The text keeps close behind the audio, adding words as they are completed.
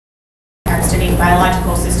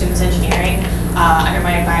biological systems engineering under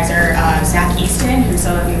my advisor, Zach Easton, who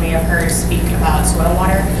some of you may have heard speak about soil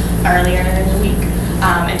water earlier in the week.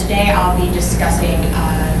 And today I'll be discussing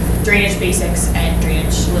drainage basics and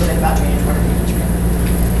drainage, a little bit about drainage water management.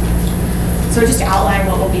 So just to outline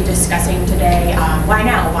what we'll be discussing today, why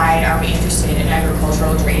now? Why are we interested in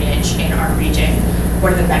agricultural drainage in our region?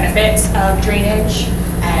 What are the benefits of drainage?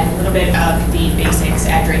 And a little bit of the basics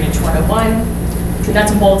at Drainage 101. The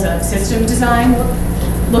nuts and bolts of system design,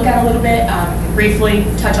 look at a little bit, briefly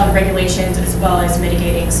touch on the regulations as well as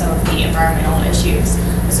mitigating some of the environmental issues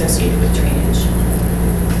associated with drainage.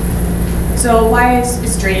 So why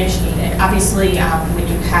is drainage needed? Obviously, when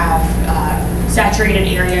you have saturated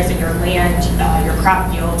areas in your land, your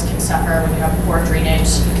crop yields can suffer when you have poor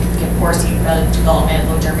drainage. You get poor seed development,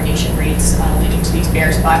 low germination rates, leading to these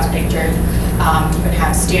bare spots pictured. You can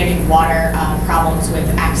have standing water problems with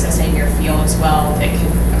accessing your field as well that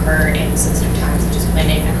can occur in sensitive times such as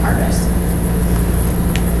planting and harvest.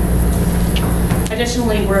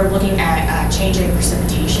 Additionally, we're looking at changing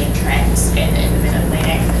precipitation trends in the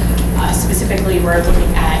Mid-Atlantic. Specifically, we're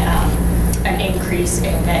looking at an increase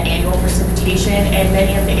in net annual precipitation in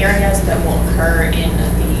many of the areas that will occur in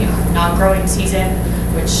the non-growing season,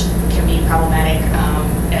 which can be problematic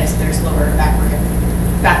as there's lower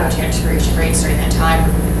evapotranspiration rates during that time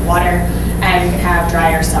with water, and we can have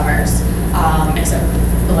drier summers, as a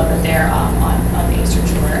little bit there on the Eastern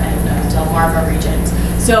Shore and Delmarva regions.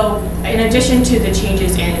 So in addition to the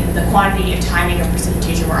changes in the quantity and timing of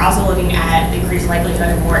precipitation, we're also looking at the increased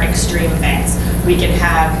likelihood of more extreme events. We can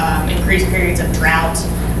have increased periods of drought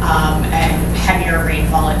and heavier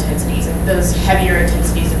rainfall intensities. And those heavier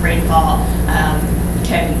intensities of rainfall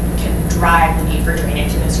can drive the need for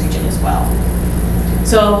drainage in this region as well.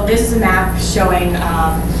 So this is a map showing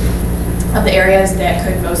of the areas that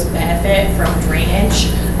could most benefit from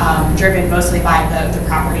drainage, driven mostly by the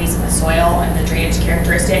properties of the soil and the drainage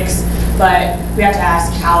characteristics. But we have to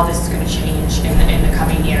ask how this is going to change in the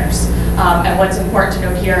coming years. And what's important to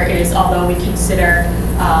note here is, although we consider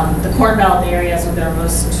the Corn Belt areas that are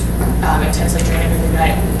most intensely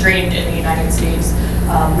drained in the United States,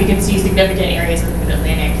 we can see significant areas of the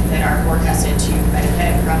Mid-Atlantic that are forecasted to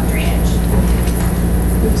benefit from drainage.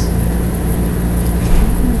 Oops.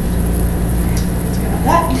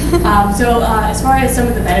 So as far as some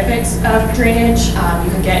of the benefits of drainage,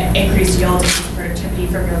 you can get increased yield and productivity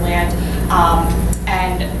from your land,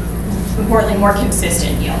 and importantly, more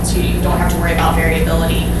consistent yields. You don't have to worry about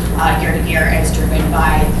variability year to year as driven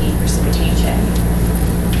by the precipitation.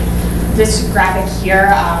 This graphic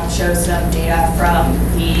here shows some data from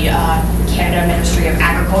the Canada Ministry of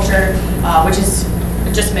Agriculture, which is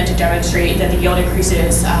just meant to demonstrate that the yield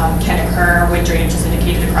increases can occur when drainage is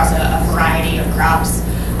indicated across a variety of crops.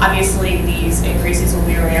 Obviously, these increases will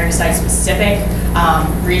be very site-specific,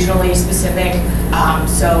 regionally specific,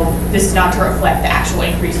 so this is not to reflect the actual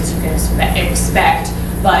increases you can expect,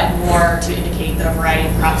 but more to indicate the variety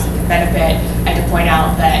of crops that can benefit, and to point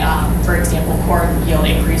out that, for example, corn yield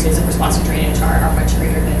increases in response to drainage are much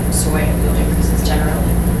greater than soy yield increases generally.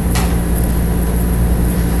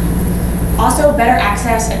 Also, better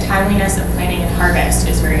access and timeliness of planting and harvest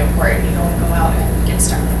is very important. You don't want to go out and get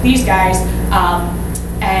stuck with these guys.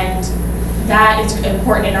 And that is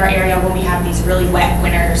important in our area when we have these really wet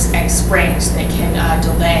winters and springs that can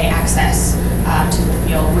delay access to the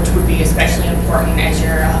field, which would be especially important as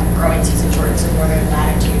your growing season shortens in northern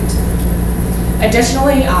latitudes.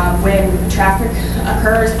 Additionally, when traffic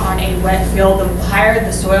occurs on a wet field, the higher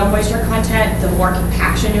the soil moisture content, the more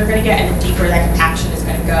compaction you're going to get, and the deeper that compaction is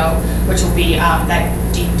going to go, which will be that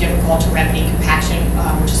deep, difficult to remedy compaction,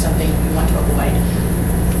 which is something we want to avoid.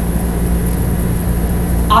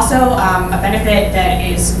 Also, a benefit that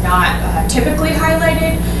is not typically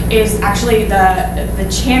highlighted is actually the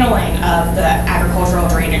channeling of the agricultural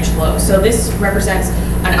drainage flow. So this represents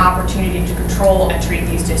an opportunity to control and treat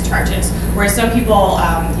these discharges. Whereas some people,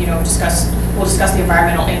 will discuss the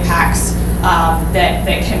environmental impacts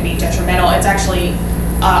that can be detrimental. It's actually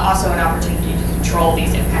also an opportunity to control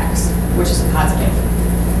these impacts, which is a positive.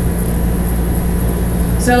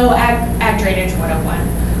 So Ag Drainage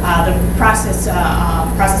 101. The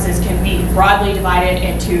processes can be broadly divided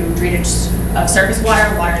into drainage of surface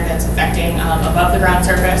water, water that's affecting above the ground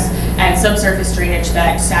surface, and subsurface drainage,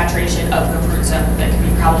 that saturation of the root zone that can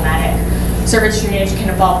be problematic. Surface drainage can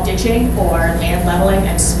involve ditching or land leveling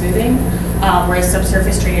and smoothing, whereas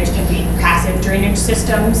subsurface drainage can be passive drainage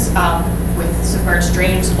systems with submerged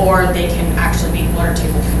drains, or they can actually be water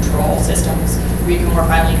table control systems where you can more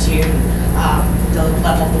finely tune the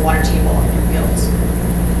level of the water table in your fields.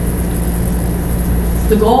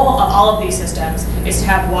 The goal of all of these systems is to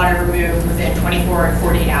have water removed within 24 and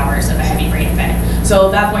 48 hours of a heavy rain event.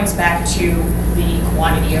 So that points back to the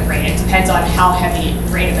quantity of rain. It depends on how heavy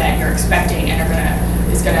rain event you're expecting and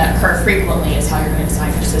is going to occur frequently is how you're going to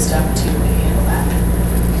design your system to handle that.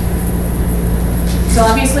 So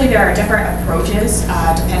obviously there are different approaches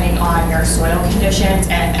depending on your soil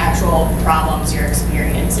conditions and actual problems you're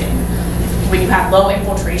experiencing. When you have low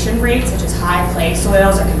infiltration rates, such as high clay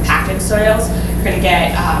soils or compacted soils, you're going to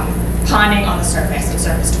get ponding on the surface and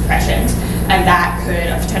surface depressions. And that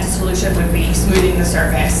a potential solution would be smoothing the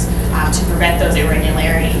surface to prevent those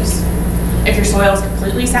irregularities. If your soil is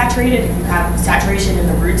completely saturated, if you have saturation in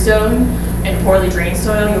the root zone and poorly drained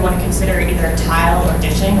soil, you'll want to consider either tile or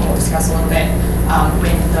ditching. We'll discuss a little bit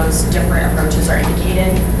when those different approaches are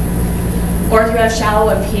indicated. Or if you have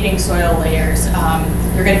shallow impeding soil layers,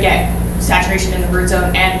 you're going to get saturation in the root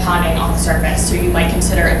zone and ponding on the surface. So you might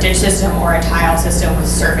consider a ditch system or a tile system with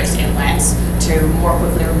surface inlets to more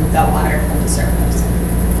quickly remove that water from the surface.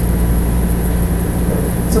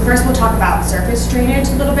 So first we'll talk about surface drainage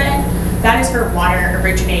a little bit. That is for water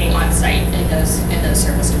originating on site in those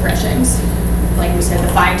surface depressions. Like we said,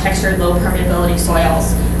 the fine textured, low permeability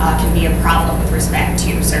soils can be a problem with respect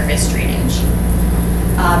to surface drainage.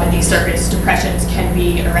 And these surface depressions can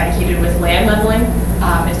be eradicated with land leveling,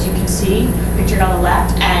 as you can see pictured on the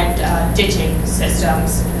left, and ditching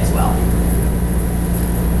systems as well.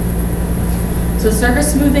 So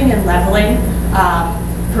surface smoothing and leveling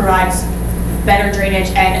provides better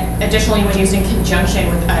drainage, and additionally when used in conjunction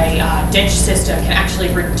with a ditch system can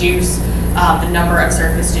actually reduce the number of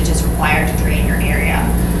surface ditches required to drain your area.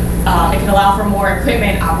 It can allow for more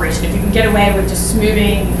equipment operation. If you can get away with just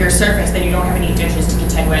smoothing your surface, then you don't have any ditches to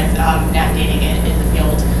contend with navigating it in the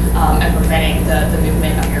field and preventing the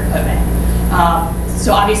movement of your equipment.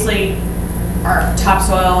 So obviously our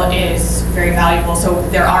topsoil is very valuable, so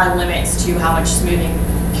there are limits to how much smoothing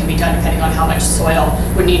can be done depending on how much soil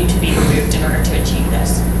would need to be removed in order to achieve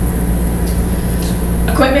this.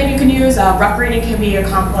 Equipment you can use, rough grading can be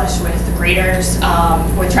accomplished with graders,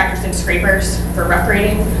 with tractors and scrapers for rough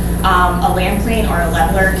grading. A land plane or a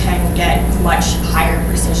leveler can get much higher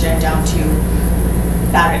precision down to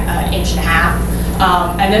about an inch and a half.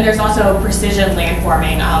 And then there's also precision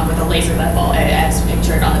landforming with a laser level, as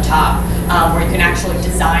pictured on the top, where you can actually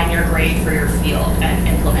design your grade for your field and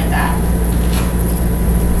implement that.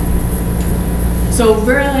 So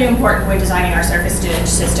really important when designing our surface ditch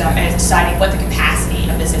system is deciding what the capacity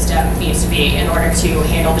of the system needs to be in order to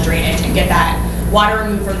handle the drainage and get that water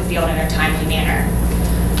removed from the field in a timely manner.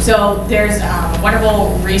 So there's a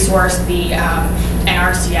wonderful resource, the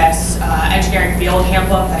NRCS Engineering Field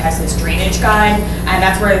Handbook that has this drainage guide, and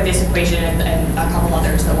that's where this equation and a couple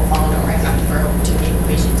others that will follow right after to the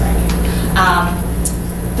equations I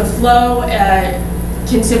need. The flow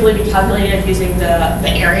can simply be calculated using the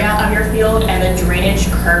area of your field and the drainage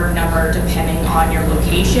curve number depending on your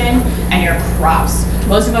location and your crops.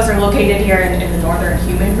 Most of us are located here in the northern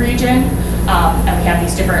humid region, and we have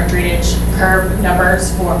these different drainage curve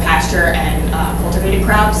numbers for pasture and cultivated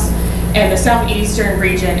crops. In the southeastern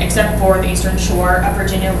region, except for the eastern shore of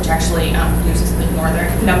Virginia, which actually uses the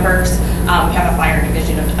northern numbers, we have a finer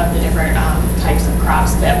division of the different types of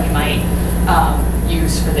crops that we might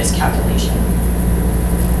use for this calculation.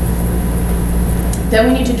 Then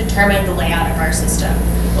we need to determine the layout of our system,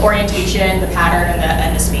 the orientation, the pattern,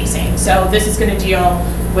 and the spacing. So this is going to deal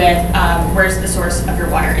with where's the source of your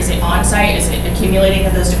water. Is it on-site? Is it accumulating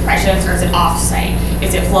in those depressions? Or is it off-site?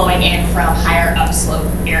 Is it flowing in from higher upslope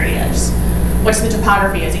areas? What's the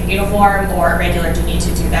topography? Is it uniform or irregular? Do you need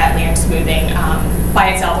to do that land smoothing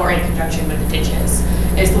by itself or in conjunction with the ditches?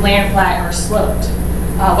 Is the land flat or sloped?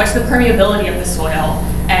 What's the permeability of the soil?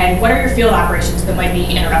 And what are your field operations that might be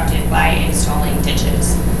interrupted by installing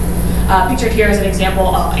ditches? Pictured here is an example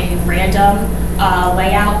of a random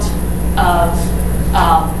layout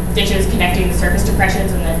of ditches connecting the surface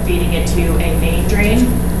depressions and then feeding it to a main drain.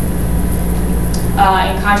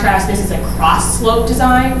 In contrast, this is a cross-slope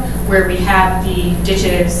design where we have the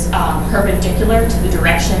ditches perpendicular to the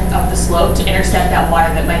direction of the slope to intercept that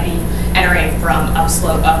water that might be entering from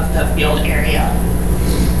upslope of the field area.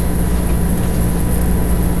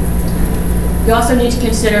 You also need to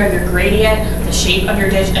consider your gradient, the shape of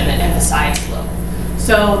your ditch, and the side slope.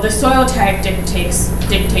 So the soil type dictates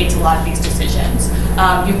a lot of these decisions.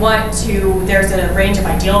 There's a range of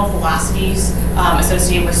ideal velocities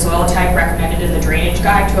associated with soil type recommended in the drainage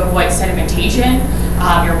guide to avoid sedimentation.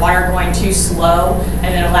 your water going too slow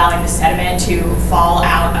and then allowing the sediment to fall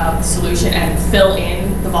out of the solution and fill in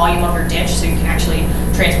the volume of your ditch so you can actually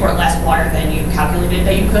transport less water than you calculated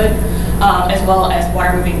that you could, as well as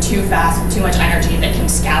water moving too fast with too much energy that can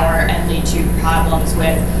scour and lead to problems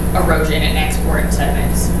with erosion and export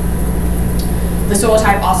sediments. The soil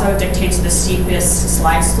type also dictates the steepest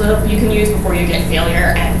slide slope you can use before you get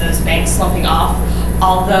failure and those banks slumping off,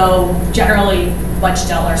 although generally much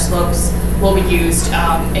gentler slopes will be used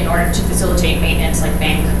in order to facilitate maintenance like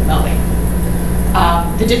bank mowing.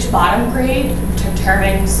 The ditch bottom grade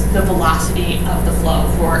determines the velocity of the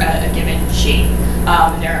flow for a given shape.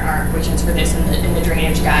 There are equations for this in the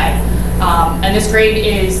drainage guide. And this grade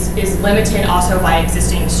is limited also by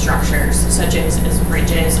existing structures, such as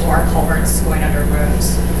bridges or culverts going under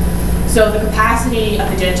roads. So the capacity of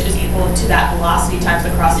the ditch is equal to that velocity times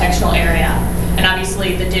the cross-sectional area. And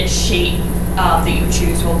obviously the ditch shape that you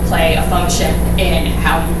choose will play a function in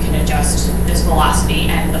how you can adjust this velocity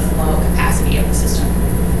and the flow capacity of the system.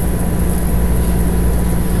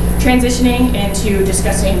 Transitioning into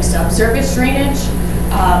discussing subsurface drainage.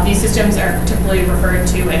 These systems are typically referred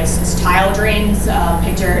to as tile drains.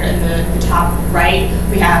 Pictured in the top right,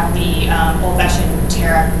 we have the old-fashioned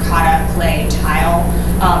terracotta clay tile.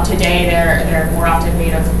 Today, they're more often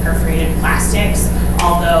made of perforated plastics,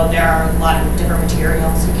 although there are a lot of different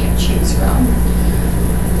materials you can choose from.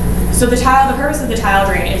 So the purpose of the tile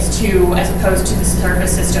drain is to, as opposed to the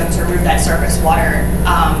surface system, to remove that surface water,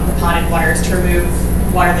 the ponded water, is to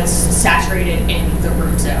remove water that's saturated in the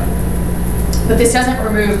root zone. But this doesn't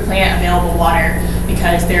remove plant available water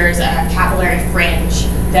because there's a capillary fringe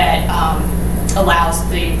that allows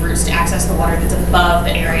the roots to access the water that's above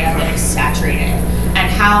the area that is saturated. And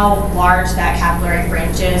how large that capillary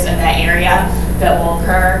fringe is and that area that will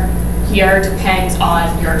occur here depends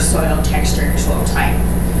on your soil texture, your soil type.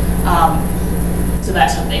 So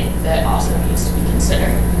that's something that also needs to be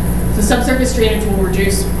considered. So subsurface drainage will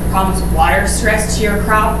reduce problems with water stress to your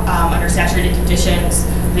crop. Under saturated conditions,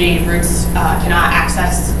 the roots cannot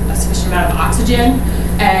access a sufficient amount of oxygen,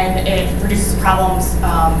 and it reduces problems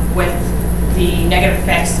with the negative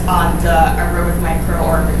effects on the aerobic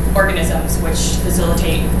microorganisms, which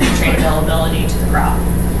facilitate nutrient availability to the crop.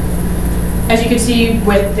 As you can see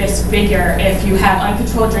with this figure, if you have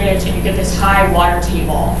uncontrolled drainage and you get this high water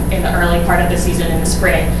table in the early part of the season in the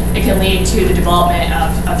spring, it can lead to the development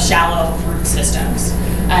of shallow root systems.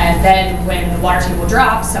 And then when the water table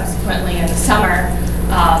drops subsequently in the summer,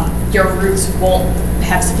 your roots won't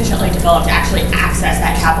have sufficiently developed to actually access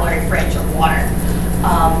that capillary fringe of water.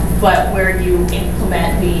 But where you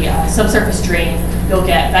implement the subsurface drain, you'll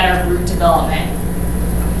get better root development,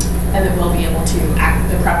 and then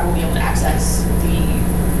the crop will be able to access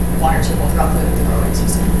the water table throughout the growing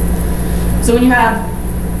season. So when you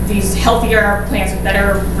have these healthier plants with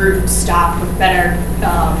better root stock, with better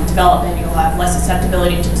development, you'll have less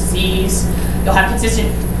susceptibility to disease, you'll have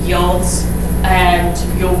consistent yields, and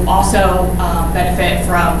you'll also benefit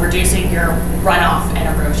from reducing your runoff and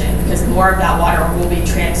erosion, because more of that water will be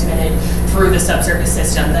transmitted through the subsurface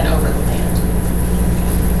system than over the land.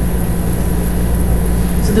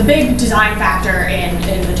 So the big design factor in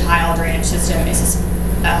the tile drainage system is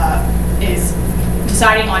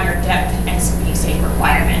deciding on your depth and spacing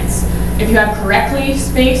requirements. If you have correctly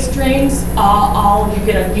spaced drains, you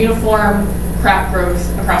get a uniform crop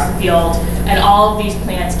growth across the field, and all of these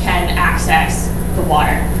plants can access the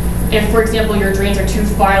water. If, for example, your drains are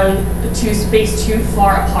spaced too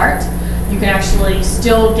far apart, you can actually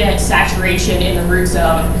still get saturation in the root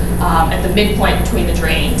zone at the midpoint between the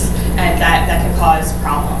drains, and that can cause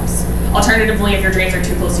problems. Alternatively, if your drains are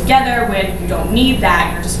too close together, when you don't need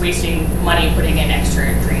that, you're just wasting money putting in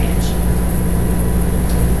extra drainage.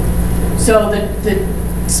 So the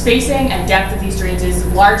spacing and depth of these drains is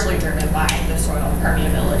largely driven by the soil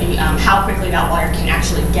permeability, how quickly that water can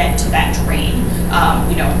actually get to that drain.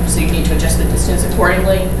 So you need to adjust the distance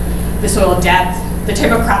accordingly. The soil depth, the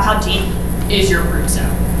type of crop, how deep is your root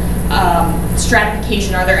zone.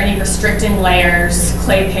 Stratification, are there any restricting layers,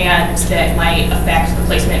 clay pans that might affect the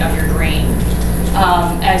placement of your drain?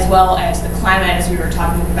 As well as the climate, as we were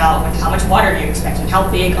talking about, with how much water are you expecting, how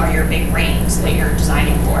big are your big rains that you're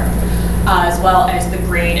designing for? As well as the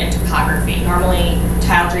grade and topography. Normally,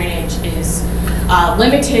 tile drainage is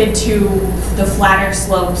limited to the flatter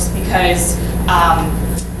slopes because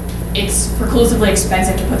it's preclusively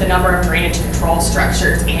expensive to put the number of drainage control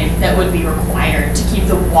structures in that would be required to keep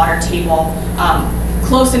the water table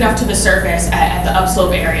close enough to the surface at the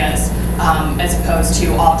upslope areas, as opposed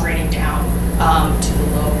to all draining down to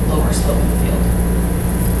the lower slope of the field.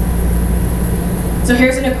 So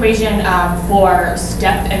here's an equation for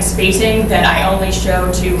depth and spacing that I only show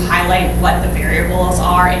to highlight what the variables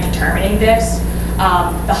are in determining this.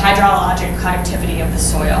 The hydrologic conductivity of the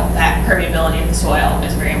soil, that permeability of the soil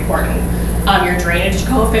is very important. Your drainage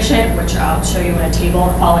coefficient, which I'll show you in a table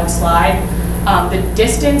in the following slide. The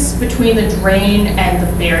distance between the drain and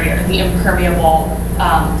the barrier, the impermeable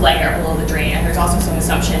layer below the drain. And there's also some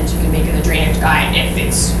assumptions you can make in the drainage guide if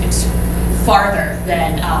it's farther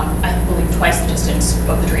than, I believe, twice the distance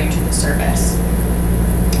of the drain to the surface.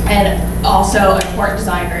 And also, an important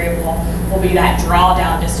design variable will be that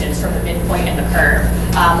drawdown distance from the midpoint and the curve.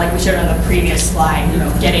 Like we showed on the previous slide,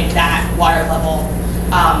 getting that water level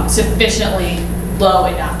sufficiently low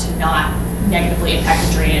enough to not negatively impact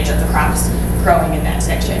the drainage of the crops growing in that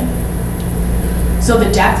section. So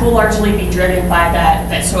the depth will largely be driven by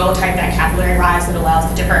that soil type, that capillary rise that allows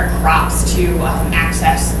the different crops to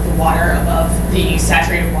access the water above the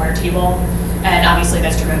saturated water table. And obviously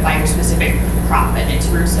that's driven by your specific crop and its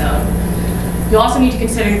root zone. You'll also need to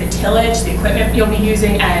consider the tillage, the equipment you'll be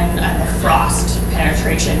using, and the frost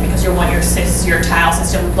penetration, because you'll want your tile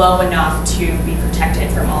system low enough to be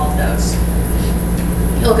protected from all of those.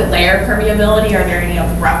 You look at layer permeability. Are there any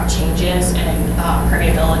abrupt changes in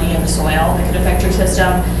permeability in the soil that could affect your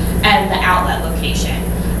system? And the outlet location.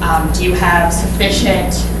 Do you have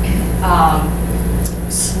sufficient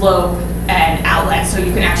slope and outlet so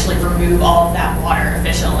you can actually remove all of that water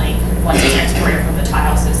efficiently once it's exported from the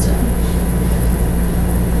tile system?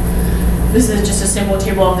 This is just a simple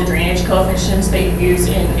table of the drainage coefficients that you use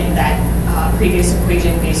in that previous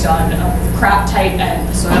equation based on crop type and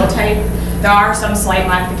the soil type. There are some slight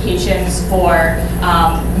modifications for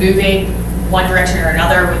moving one direction or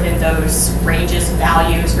another within those ranges of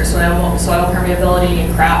values for soil permeability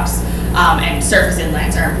and crops, and surface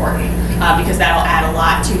inlets are important because that'll add a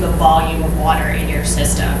lot to the volume of water in your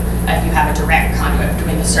system if you have a direct conduit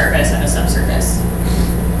between the surface and the subsurface.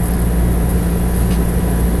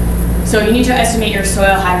 So you need to estimate your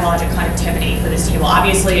soil hydrologic conductivity for this table.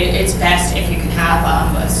 Obviously, it's best if you can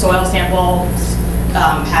have a soil sample,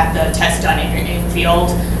 have the test done in field,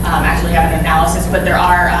 actually have an analysis, but there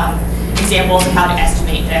are examples of how to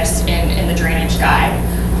estimate this in the drainage guide.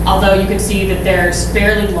 Although you can see that there's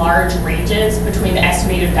fairly large ranges between the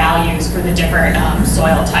estimated values for the different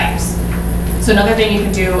soil types. So another thing you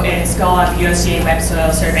can do is go on the USDA Web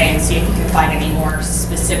Soil Survey and see if you can find any more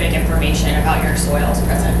specific information about your soils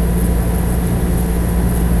present.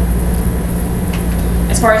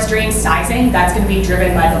 As far as drain sizing, that's going to be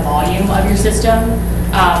driven by the volume of your system.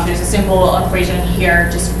 There's a simple equation here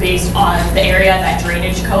just based on the area, that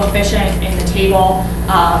drainage coefficient in the table,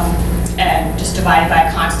 and just divided by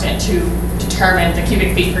a constant to determine the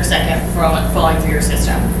cubic feet per second flowing through your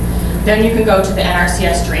system. Then you can go to the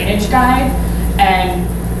NRCS drainage guide, and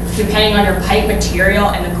depending on your pipe material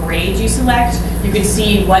and the grade you select, you can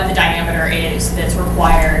see what the diameter is that's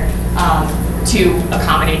required to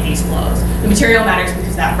accommodate these flows. The material matters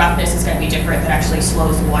because that roughness is going to be different, that actually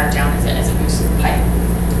slows the water down as it moves through the pipe.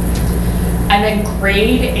 And then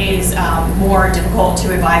grade is more difficult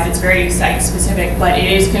to advise. It's very site specific, but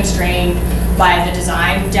it is constrained by the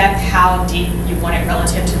design depth, how deep you want it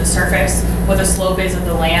relative to the surface, what the slope is of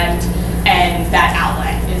the land, and that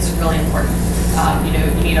outlet is really important.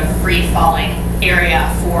 You need a free falling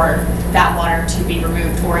area for that water to be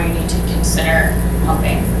removed, or you need to consider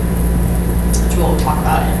pumping, which we'll talk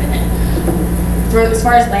about in a minute. As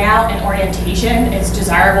far as layout and orientation, it's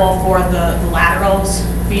desirable for the laterals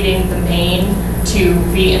feeding the main to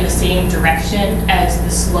be in the same direction as the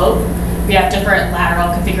slope. We have different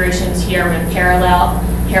lateral configurations here with parallel,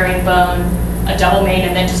 herringbone, a double main,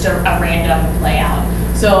 and then just a random layout.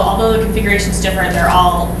 So although the configuration is different, they're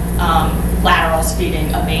all laterals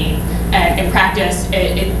feeding a main. And in practice,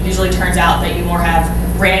 it usually turns out that you more have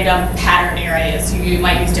random pattern areas. So you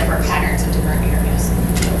might use different patterns in different areas.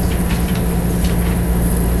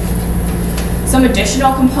 Some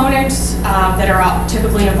additional components that are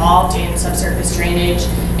typically involved in subsurface drainage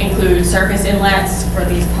include surface inlets for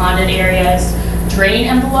these ponded areas, drain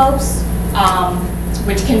envelopes,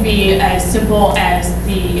 which can be as simple as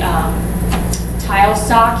the tile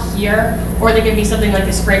stock here, or they can be something like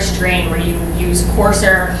this French drain where you use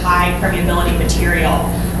coarser, high permeability material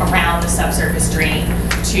around the subsurface drain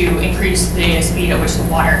to increase the speed at which the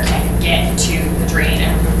water can get to the drain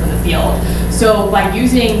and remove from the field. So by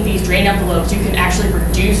using these drain envelopes, you can actually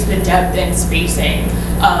reduce the depth and spacing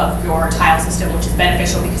of your tile system, which is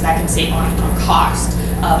beneficial because that can save on cost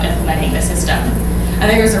of implementing the system. And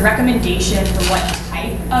then there's a recommendation for what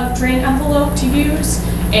type of drain envelope to use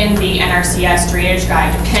in the NRCS drainage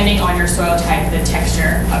guide, depending on your soil type, the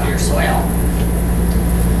texture of your soil.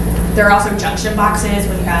 There are also junction boxes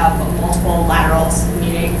when you have multiple laterals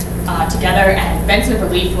meeting together, and vents and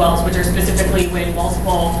relief wells, which are specifically when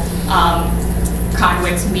multiple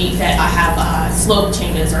conduits meet that have slope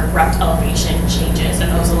changes or abrupt elevation changes, and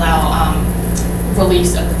those allow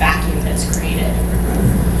release of the vacuum that's created.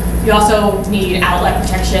 You also need outlet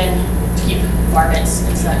protection to keep varmints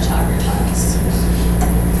and such out of your tiles.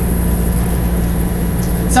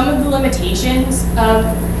 Some of the limitations of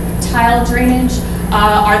tile drainage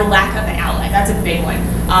are the lack of an outlet. That's a big one.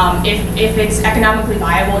 If it's economically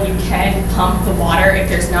viable, you can pump the water if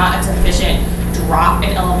there's not a sufficient drop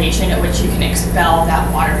in elevation at which you can expel that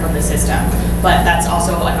water from the system. But that's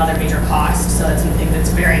also another major cost, so that's something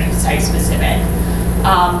that's very site-specific.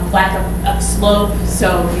 Lack of slope,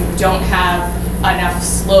 so you don't have enough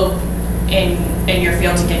slope in your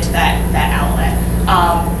field to get to that outlet.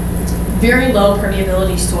 Very low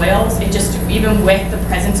permeability soils. It just, even with the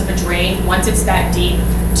presence of a drain, once it's that deep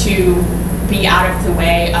to be out of the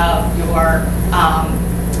way of your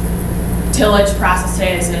tillage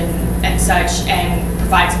processes and such, and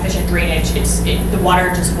provide sufficient drainage, the water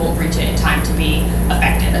just won't reach it in time to be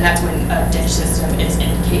effective, and that's when a ditch system is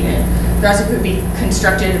indicated. There also could be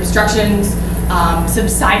constructed obstructions.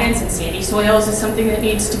 Subsidence and sandy soils is something that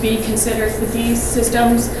needs to be considered with these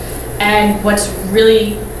systems, and what's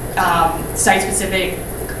really site-specific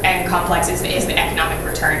and complex is the economic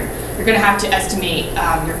return. You're going to have to estimate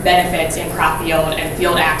your benefits in crop yield and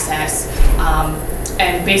field access,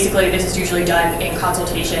 and basically this is usually done in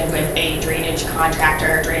consultation with a drainage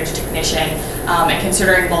contractor, drainage technician, and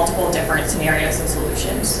considering multiple different scenarios and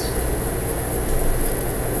solutions.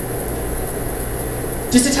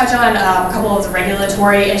 Just to touch on a couple of the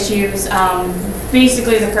regulatory issues,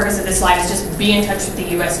 basically the purpose of this slide is just be in touch with the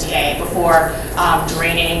USDA before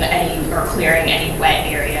draining any or clearing any wet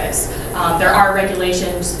areas. There are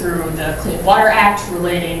regulations through the Clean Water Act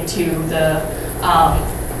relating to the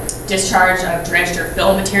discharge of dredged or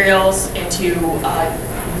fill materials into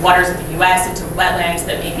waters of the US, into wetlands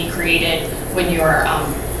that may be created when you're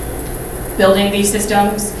building these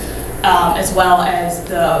systems. As well as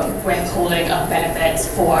the withholding of benefits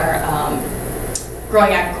for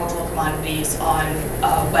growing agricultural commodities on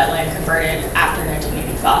a wetland converted after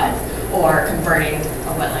 1985 or converting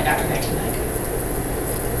a wetland after 1990.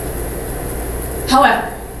 However,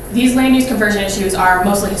 these land use conversion issues are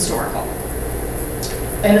mostly historical.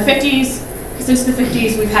 In the 50s, since the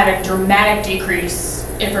 50s, we've had a dramatic decrease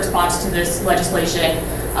in response to this legislation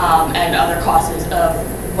and other causes of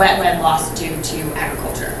wetland loss due to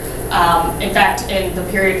agriculture. In fact, in the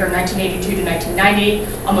period from 1982 to 1990,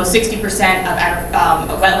 almost 60% of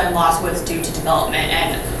wetland loss was due to development,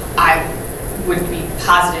 and I would be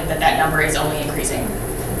positive that that number is only increasing.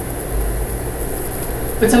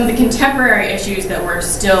 But some of the contemporary issues that we're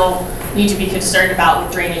still need to be concerned about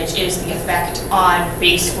with drainage is the effect on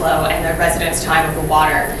base flow and the residence time of the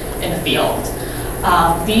water in the field.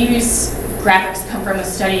 These graphics come from a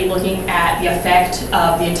study looking at the effect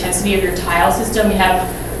of the intensity of your tile system. You have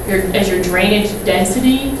as your drainage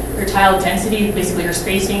density, your tile density, basically your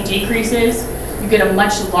spacing decreases, you get a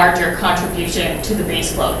much larger contribution to the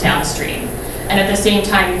base flow downstream. And at the same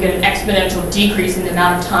time, you get an exponential decrease in the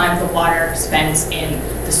amount of time the water spends in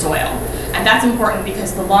the soil. And that's important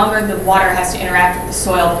because the longer the water has to interact with the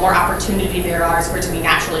soil, the more opportunity there is for it to be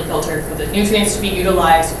naturally filtered, for the nutrients to be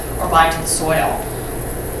utilized or bind to the soil.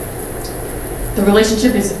 The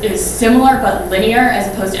relationship is similar but linear as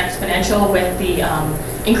opposed to exponential with the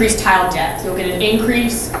increased tile depth. You'll get an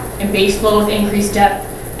increase in base flow with increased depth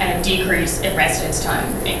and a decrease in residence time,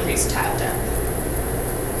 increased tile depth.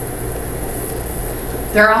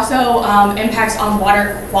 There are also impacts on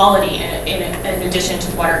water quality in addition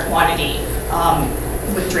to water quantity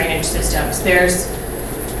with drainage systems. There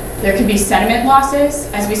can be sediment losses.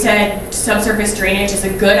 As we said, subsurface drainage is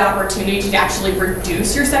a good opportunity to actually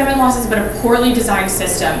reduce your sediment losses, but a poorly designed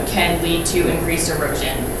system can lead to increased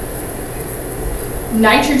erosion.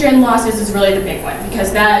 Nitrogen losses is really the big one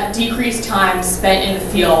because that decreased time spent in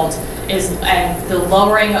the field and the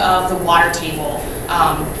lowering of the water table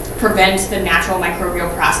prevents the natural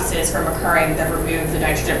microbial processes from occurring that remove the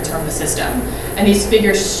nitrogen from the system. And these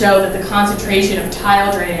figures show that the concentration of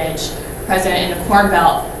tile drainage present in the Corn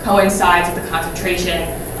Belt coincides with the concentration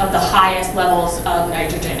of the highest levels of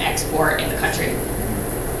nitrogen export in the country.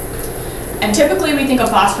 And typically we think of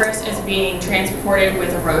phosphorus as being transported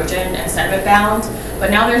with erosion and sediment bound,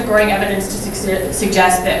 but now there's growing evidence to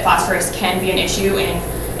suggest that phosphorus can be an issue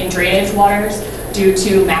in drainage waters due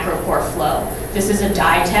to macropore flow. This is a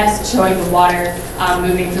dye test showing the water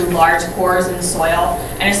moving through large pores in the soil.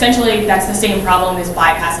 And essentially, that's the same problem as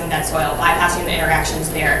bypassing that soil, bypassing the interactions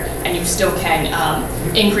there, and you still can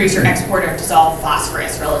increase your export of dissolved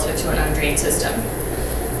phosphorus relative to an undrained system.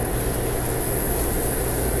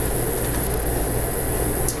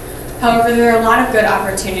 However, there are a lot of good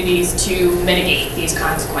opportunities to mitigate these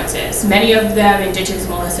consequences. Many of them in ditches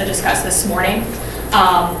Melissa discussed this morning.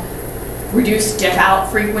 Reduce dip out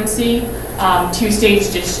frequency,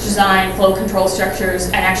 two-stage ditch design, flow control structures,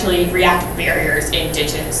 and actually reactive barriers in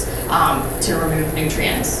ditches to remove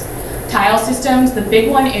nutrients. Tile systems, the big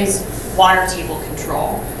one is water table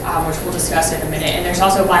control, which we'll discuss in a minute. And there's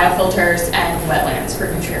also biofilters and wetlands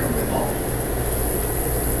for nutrient removal.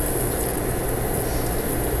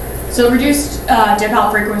 So reduced dip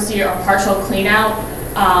out frequency or partial clean out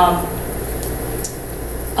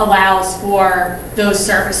allows for those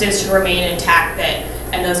surfaces to remain intact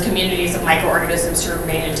and those communities of microorganisms to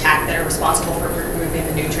remain intact that are responsible for removing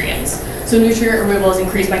the nutrients. So nutrient removal is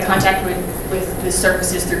increased by contact with the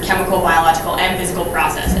surfaces through chemical, biological, and physical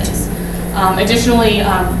processes. Additionally,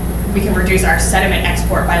 we can reduce our sediment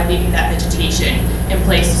export by leaving that vegetation in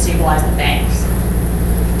place to stabilize the banks.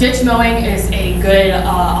 Ditch mowing is a good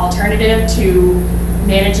alternative to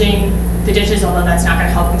managing the ditches, although that's not going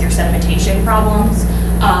to help with your sedimentation problems.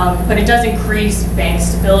 But it does increase bank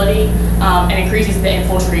stability and increases the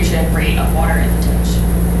infiltration rate of water in the ditch,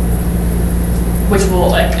 which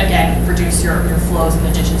will, again, reduce your flows in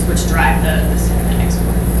the ditches, which drive the sediment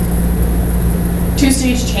export.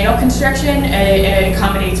 Two-stage channel construction, it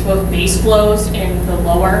accommodates both base flows in the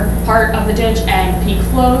lower part of the ditch and peak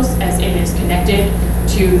flows as it is connected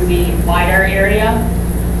to the wider area.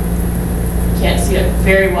 Can't see it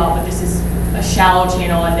very well, but this is a shallow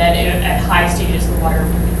channel, and then at high stages the water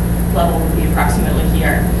level would be approximately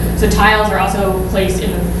here. So tiles are also placed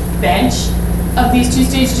in the bench of these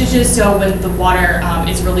two-stage ditches, so when the water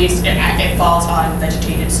is released, it falls on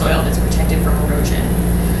vegetated soil that's protected from erosion.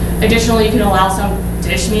 Additionally, you can allow some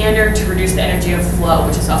ditch meander to reduce the energy of flow,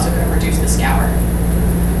 which is also going to reduce the scour.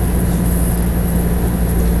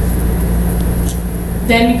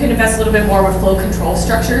 Then you can invest a little bit more with flow control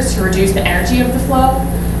structures to reduce the energy of the flow,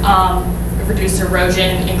 reduce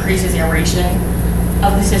erosion, increases aeration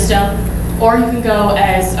of the system, or you can go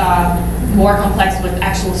as more complex with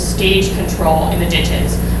actual stage control in the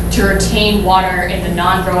ditches to retain water in the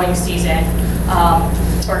non-growing season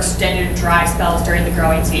or extended dry spells during the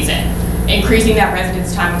growing season, increasing that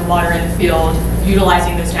residence time of the water in the field,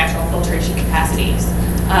 utilizing those natural filtration capacities,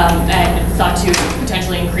 and thought to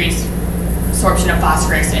potentially increase absorption of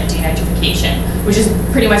phosphorus and denitrification, which is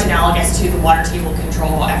pretty much analogous to the water table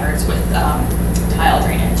control efforts with tile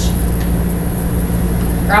drainage.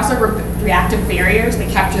 There are also reactive barriers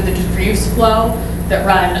that capture the diffuse flow that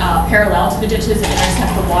run parallel to the ditches and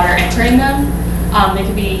intercept the water entering them. They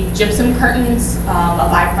can be gypsum curtains,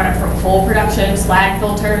 a byproduct from coal production, slag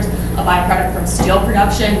filters, a byproduct from steel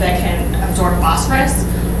production that can absorb phosphorus,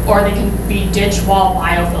 or they can be ditch wall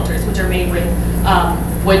biofilters, which are made with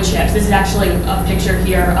wood chips. This is actually a picture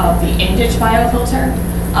here of the in-ditch biofilter.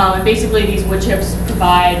 And basically these wood chips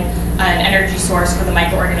provide an energy source for the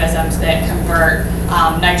microorganisms that convert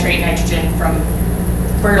nitrate nitrogen from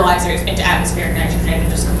fertilizers into atmospheric nitrogen and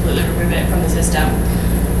just completely remove it from the system.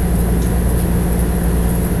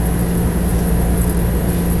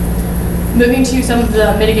 Moving to some of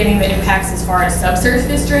the mitigating the impacts as far as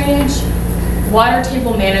subsurface drainage, water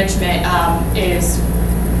table management is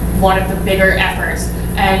one of the bigger efforts.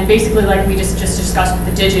 And basically, like we just discussed with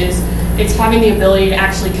the ditches, it's having the ability to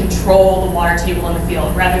actually control the water table in the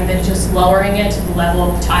field rather than just lowering it to the level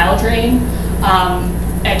of the tile drain.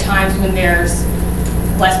 At times when there's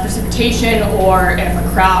less precipitation or if a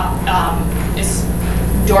crop is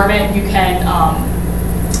dormant, you can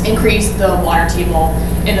increase the water table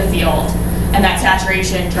in the field. And that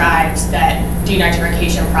saturation drives that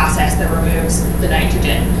denitrification process that removes the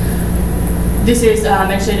nitrogen. This is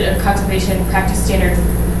mentioned in Conservation Practice Standard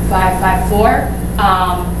 554.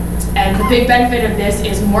 And the big benefit of this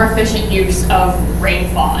is more efficient use of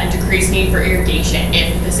rainfall and decreased need for irrigation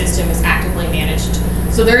if the system is actively managed.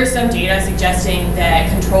 So there is some data suggesting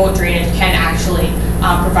that controlled drainage can actually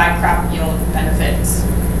provide crop yield benefits.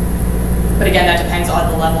 But again, that depends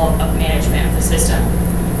on the level of management of the system.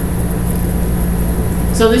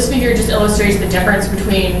 So this figure just illustrates the difference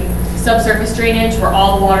between subsurface drainage, where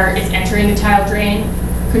all the water is entering the tile drain,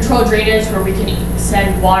 controlled drainage, where we can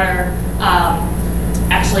send water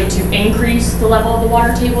actually to increase the level of the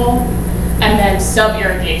water table, and then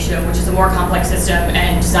sub-irrigation, which is a more complex system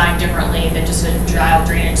and designed differently than just a tile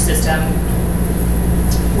drainage system,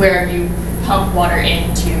 where you pump water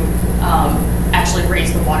into actually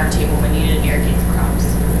raise the water table when needed and irrigate the crops.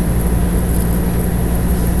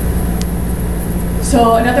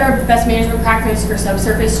 So another best management practice for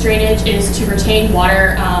subsurface drainage is to retain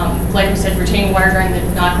water, like we said, retain water during the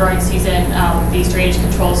non-growing season. These drainage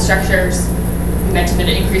control structures, we mentioned that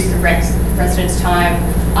it increases the residence time.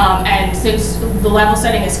 And since the level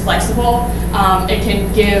setting is flexible, it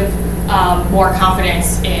can give more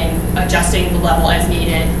confidence in adjusting the level as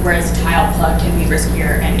needed, whereas a tile plug can be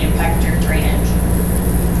riskier and impact your drainage.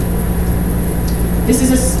 This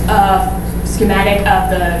is a schematic of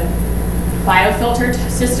the biofilter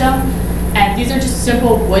system, and these are just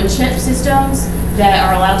simple wood chip systems that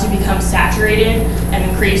are allowed to become saturated and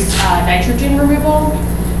increase nitrogen removal.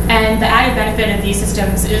 And the added benefit of these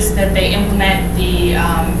systems is that they implement the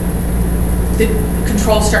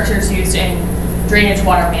control structures used in drainage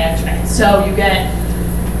water management. So you get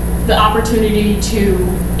the opportunity to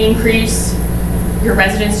increase your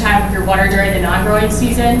residence time with your water during the non-growing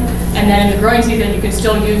season, and then in the growing season you can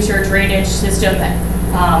still use your drainage system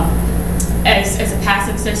as a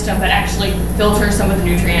passive system, but actually filter some of the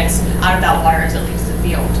nutrients out of that water as it leaves the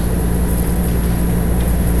field.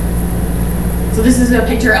 So this is a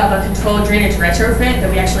picture of a controlled drainage retrofit that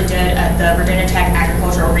we actually did at the Virginia Tech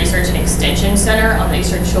Agricultural Research and Extension Center on the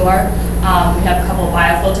Eastern Shore. We have a couple of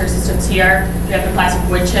biofilter systems here. We have the classic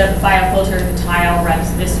wood chip biofilter. The tile runs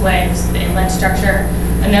this way. This is the inlet structure.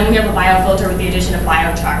 And then we have a biofilter with the addition of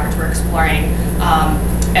biochar, which we're exploring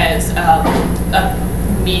as a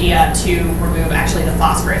media to remove actually the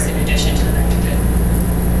phosphorus in addition to the nitrogen.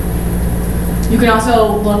 You can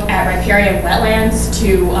also look at riparian wetlands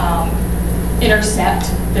to intercept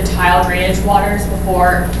the tile drainage waters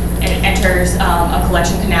before it enters a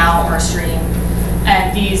collection canal or a stream.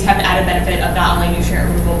 And these have the added benefit of not only nutrient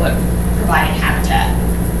removal, but providing habitat.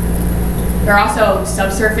 There are also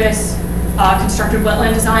subsurface constructed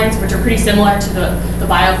wetland designs, which are pretty similar to the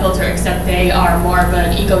biofilter, except they are more of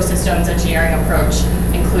an ecosystems engineering approach,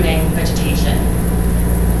 including vegetation.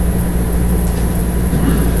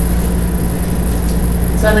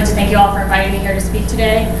 So I'd like to thank you all for inviting me here to speak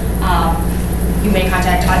today. You may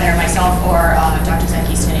contact either myself or Dr. Zen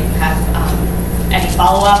Keaston if you have any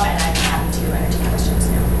follow-up.